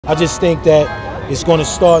I just think that it's going to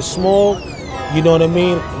start small, you know what I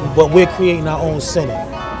mean? But we're creating our own Senate.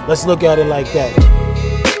 Let's look at it like that.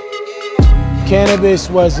 Cannabis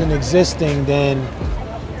wasn't existing, then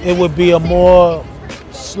it would be a more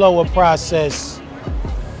slower process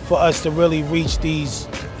for us to really reach these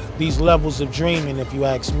levels of dreaming, if you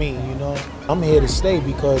ask me, you know? I'm here to stay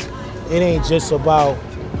because it ain't just about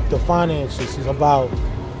the finances, it's about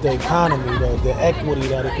the economy, the equity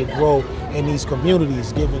that it could grow in these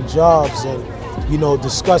communities, giving jobs and, you know,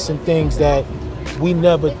 discussing things that we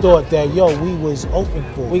never thought that, we was open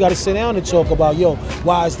for. We got to sit down and talk about,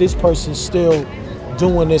 why is this person still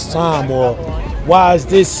doing this time? Or why is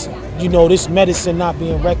this, this medicine not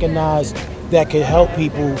being recognized that could help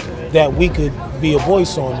people that we could be a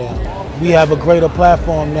voice on now? We have a greater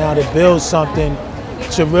platform now to build something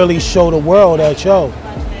to really show the world that,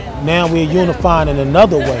 now we're unifying in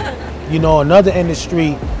another way. Another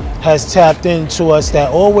industry has tapped into us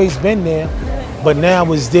that always been there, but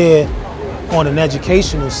now is there on an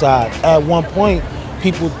educational side. At one point,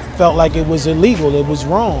 people felt like it was illegal, it was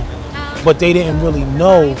wrong, but they didn't really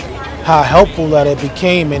know how helpful that it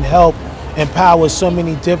became and helped empower so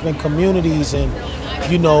many different communities and,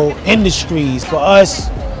 industries. For us,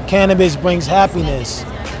 cannabis brings happiness.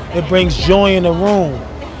 It brings joy in the room.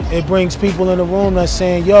 It brings people in the room that's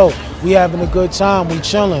saying, we having a good time, we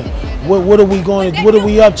chilling. What are we going to, what are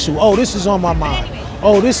we up to? Oh, this is on my mind.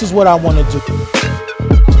 Oh, this is what I want to do.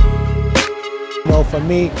 For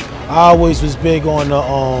me, I always was big on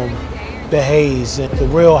the haze and the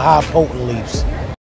real high potent leaves.